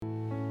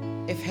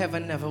if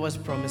heaven never was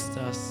promised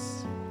us?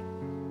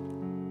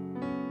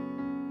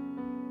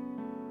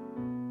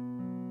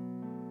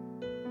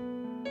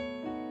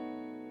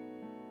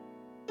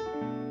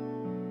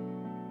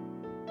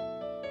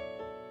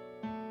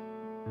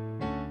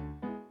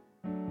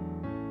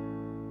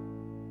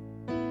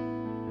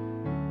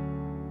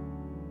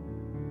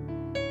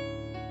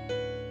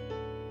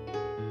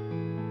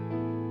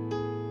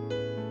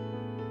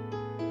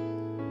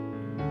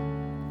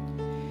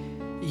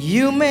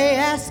 You may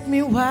ask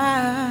me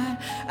why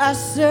I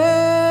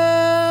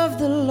serve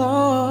the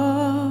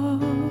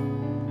Lord.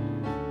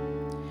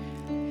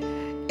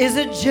 Is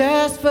it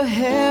just for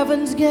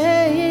heaven's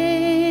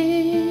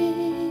gain,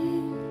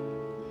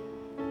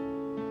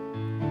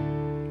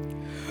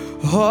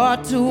 or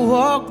to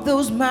walk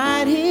those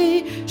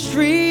mighty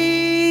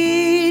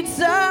streets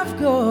of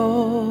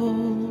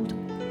gold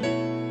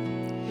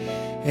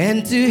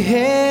and to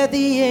hear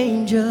the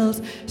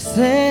angels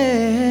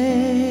sing?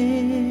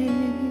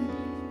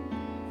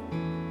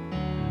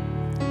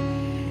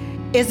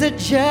 Is it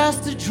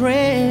just a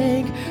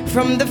drink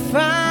from the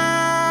fountain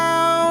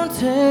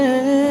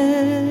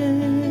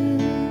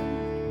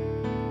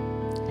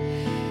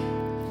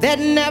that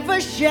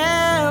never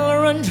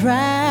shall run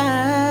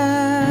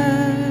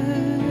dry?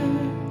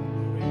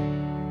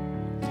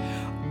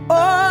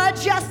 Or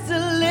just to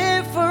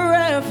live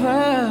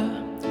forever,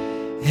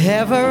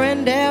 ever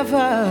and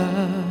ever,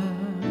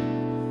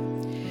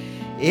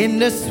 in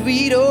the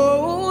sweet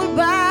old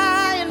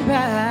by and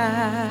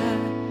by?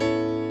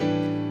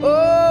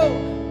 Oh,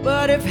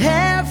 but if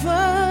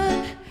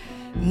heaven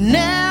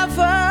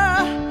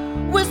never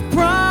was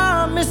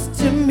promised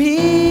to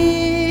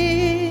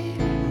me,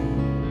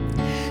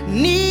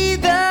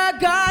 neither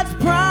God's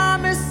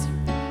promise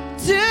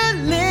to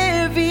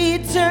live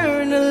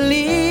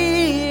eternally,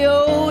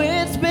 oh,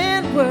 it's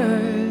been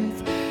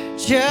worth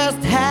just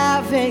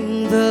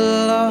having the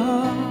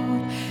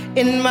Lord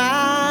in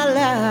my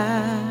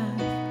life.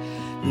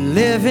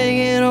 Living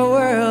in a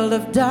world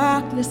of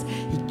darkness,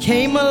 He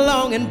came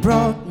along and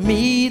brought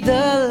me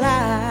the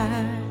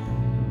light.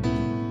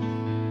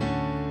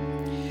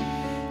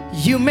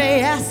 You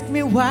may ask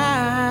me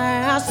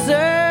why I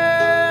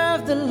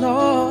serve the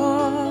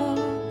Lord.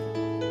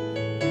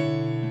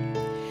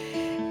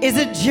 Is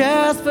it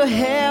just for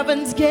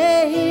heaven's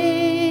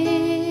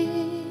gain,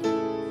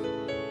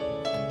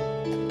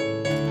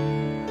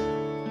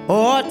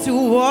 or to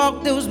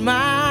walk those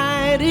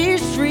mighty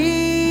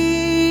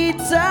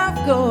streets of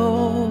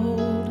gold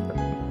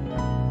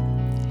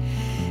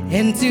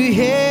and to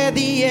hear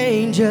the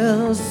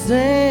angels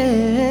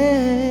sing?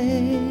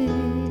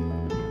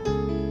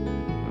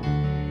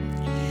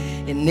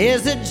 And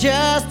is it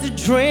just a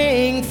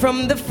drink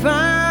from the fountain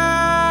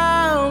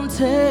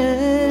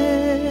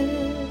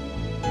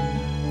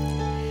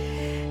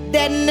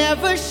that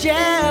never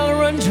shall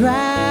run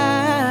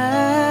dry?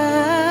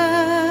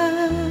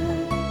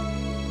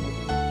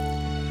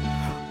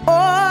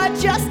 Or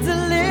just to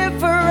live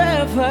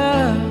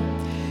forever,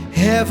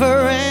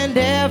 ever and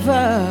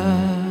ever,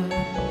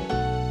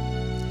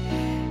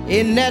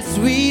 in that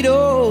sweet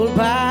old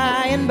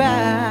by and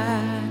by?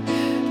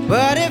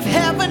 But if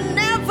heaven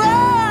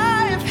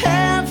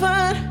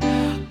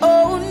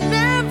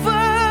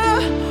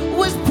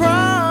was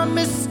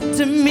promised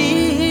to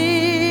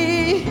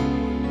me,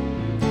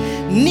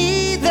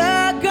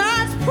 neither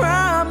God's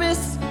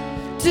promise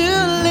to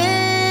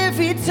live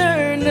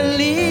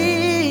eternally,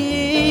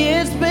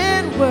 it's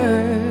been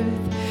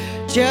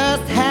worth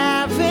just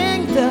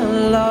having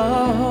the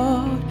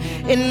Lord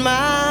in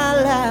my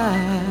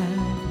life.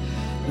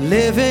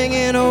 Living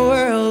in a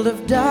world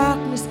of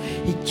darkness,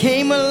 He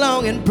came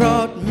along and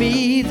brought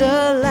me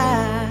the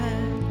light.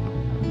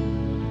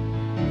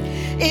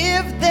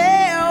 If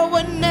there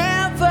were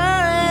never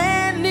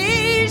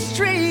any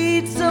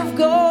streets of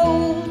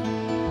gold,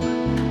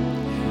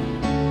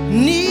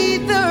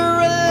 neither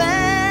a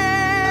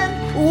land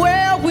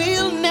where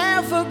we'll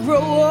never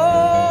grow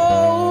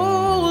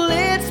old,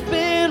 it's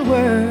been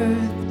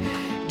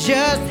worth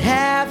just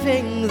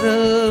having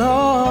the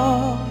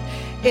Lord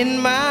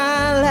in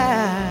my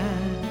life.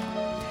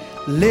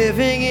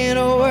 Living in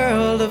a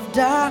world of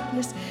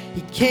darkness,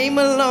 He came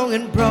along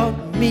and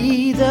brought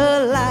me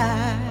the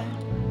light.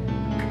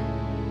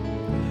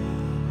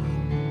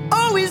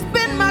 Oh, He's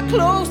been my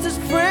closest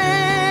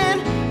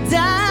friend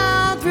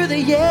down through the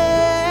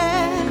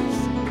years,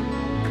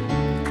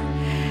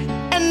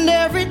 and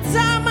every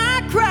time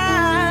I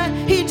cry,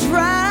 He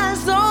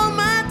dries all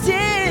my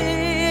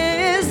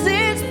tears.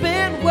 It's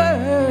been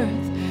worth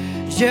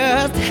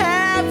just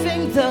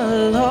having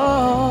the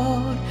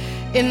Lord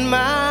in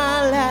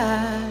my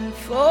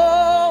life.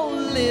 Oh,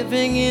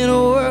 living in a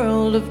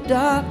world of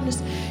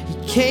darkness, He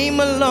came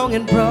along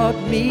and brought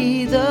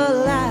me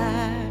the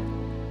light.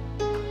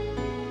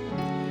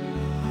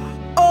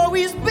 Oh,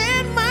 He's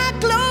been my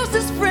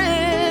closest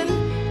friend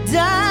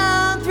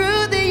down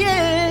through the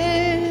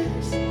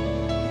years,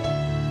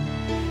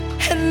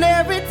 and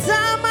every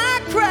time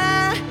I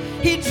cry,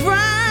 He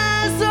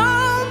dries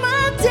all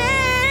my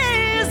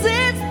tears.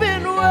 It's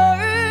been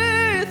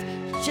worth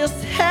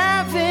just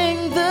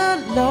having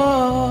the Lord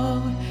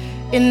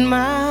in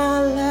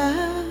my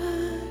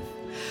life.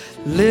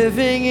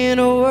 Living in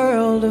a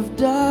world of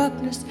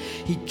darkness,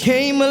 He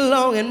came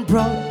along and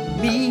brought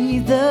me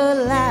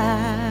the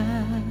light.